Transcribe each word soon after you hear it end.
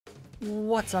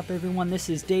What's up everyone, this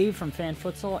is Dave from Fan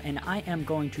Futsal, and I am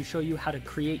going to show you how to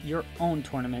create your own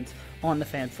tournaments on the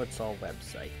Fan Futsal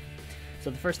website.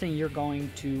 So the first thing you're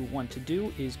going to want to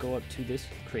do is go up to this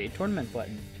Create Tournament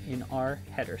button in our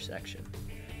header section.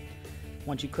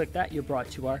 Once you click that, you're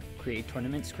brought to our Create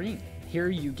Tournament screen. Here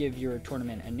you give your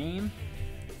tournament a name,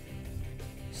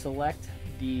 select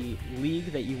the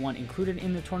league that you want included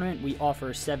in the tournament. We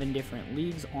offer 7 different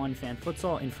leagues on Fan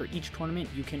Futsal, and for each tournament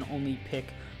you can only pick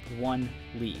one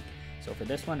league. So for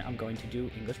this one I'm going to do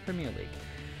English Premier League.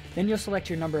 Then you'll select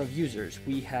your number of users.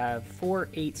 We have 4,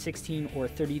 8, 16, or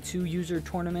 32 user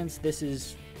tournaments.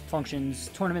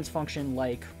 Tournaments function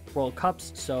like World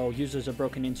Cups, so users are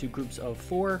broken into groups of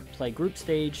 4, play group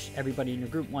stage, everybody in your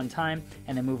group one time,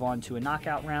 and then move on to a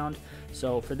knockout round.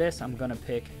 So for this, I'm going to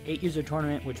pick 8 user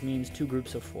tournament, which means 2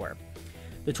 groups of 4.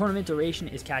 The tournament duration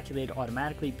is calculated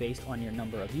automatically based on your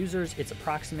number of users. It's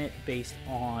approximate based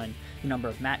on the number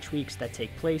of match weeks that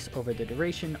take place over the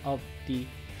duration of the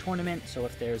tournament. So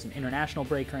if there's an international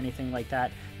break or anything like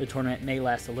that, the tournament may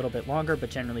last a little bit longer,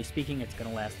 but generally speaking, it's going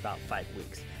to last about 5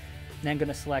 weeks. Then I'm going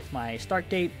to select my start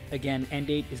date. Again, end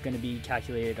date is going to be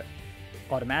calculated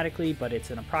automatically, but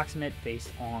it's an approximate based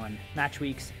on match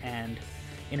weeks and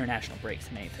international breaks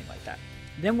and anything like that.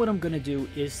 Then what I'm going to do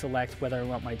is select whether I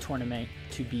want my tournament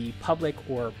to be public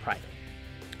or private.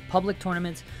 Public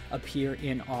tournaments appear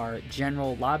in our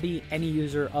general lobby. Any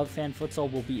user of Fan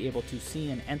Futsal will be able to see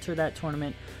and enter that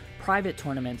tournament. Private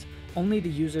tournaments, only the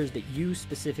users that you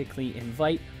specifically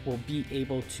invite will be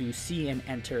able to see and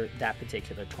enter that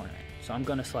particular tournament. So I'm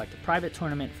going to select a private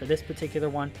tournament for this particular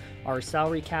one. Our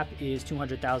salary cap is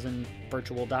 200,000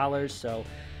 virtual dollars, so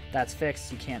that's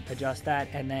fixed, you can't adjust that.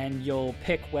 And then you'll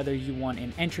pick whether you want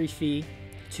an entry fee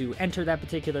to enter that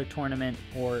particular tournament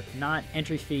or not.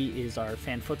 Entry fee is our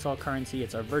Fan Futsal currency.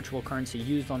 It's our virtual currency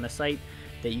used on the site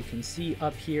that you can see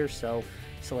up here. So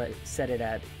set it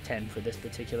at 10 for this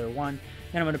particular one.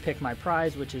 Then I'm going to pick my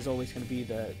prize, which is always going to be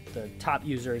the top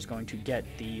user is going to get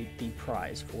the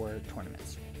prize for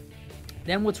tournaments.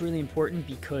 Then what's really important,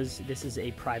 because this is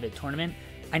a private tournament,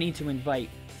 I need to invite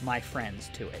my friends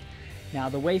to it. Now,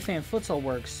 the way Fan Futsal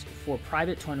works for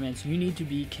private tournaments, you need to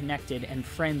be connected and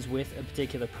friends with a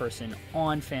particular person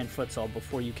on Fan Futsal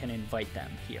before you can invite them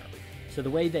here. So the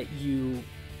way that you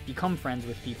become friends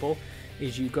with people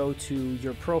is you go to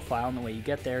your profile, and the way you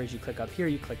get there is you click up here,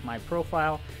 you click My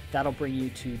Profile. That'll bring you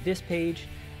to this page,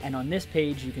 and on this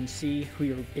page you can see who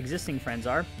your existing friends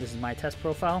are. This is my test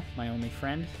profile. My only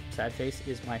friend, sad face,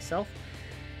 is myself.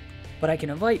 But I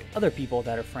can invite other people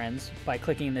that are friends by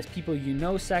clicking this People You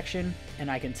Know section,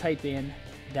 and I can type in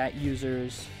that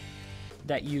user's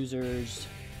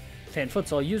Fan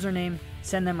Futsal username,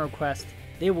 send them a request,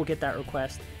 they will get that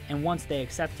request, and once they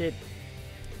accept it,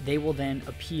 they will then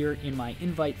appear in my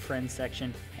Invite Friends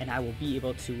section, and I will be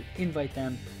able to invite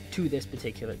them to this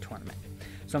particular tournament.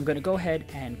 So I'm going to go ahead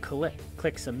and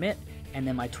click Submit, and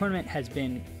then my tournament has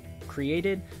been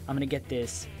created. I'm going to get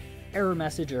this error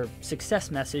message or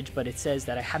success message, but it says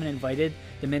that I haven't invited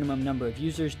the minimum number of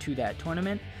users to that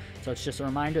tournament. So it's just a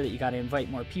reminder that you got to invite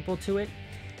more people to it.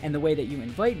 And the way that you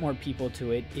invite more people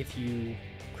to it, if you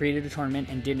created a tournament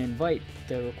and didn't invite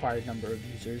the required number of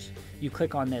users, you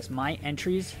click on this My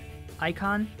Entries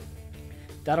icon.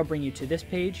 That'll bring you to this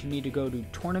page. You need to go to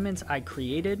Tournaments I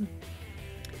Created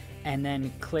and then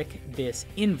click this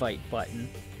Invite button.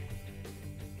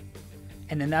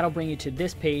 And then that'll bring you to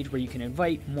this page where you can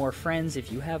invite more friends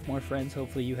if you have more friends.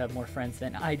 Hopefully you have more friends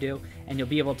than I do, and you'll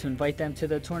be able to invite them to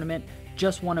the tournament.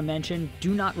 Just want to mention,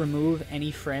 do not remove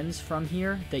any friends from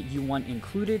here that you want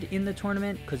included in the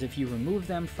tournament, because if you remove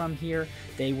them from here,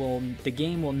 the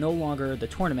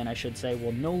tournament I should say,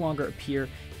 will no longer appear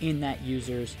in that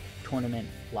user's tournament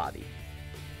lobby.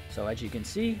 So as you can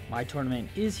see, my tournament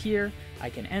is here. I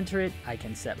can enter it, I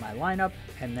can set my lineup,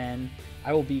 and then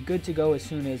I will be good to go as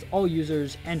soon as all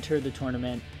users enter the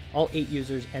tournament, all 8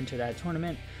 users enter that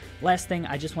tournament. Last thing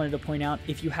I just wanted to point out,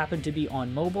 if you happen to be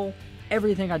on mobile,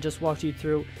 everything I just walked you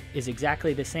through is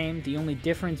exactly the same. The only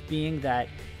difference being that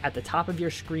at the top of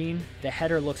your screen, the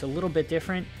header looks a little bit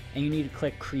different, and you need to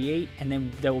click Create, and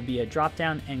then there will be a drop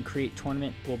down, and Create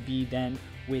Tournament will be then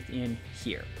within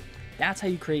here. That's how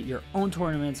you create your own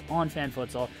tournaments on Fan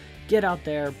Futsal. Get out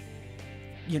there,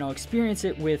 experience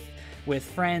it with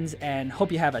friends, and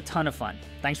hope you have a ton of fun.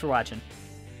 Thanks for watching.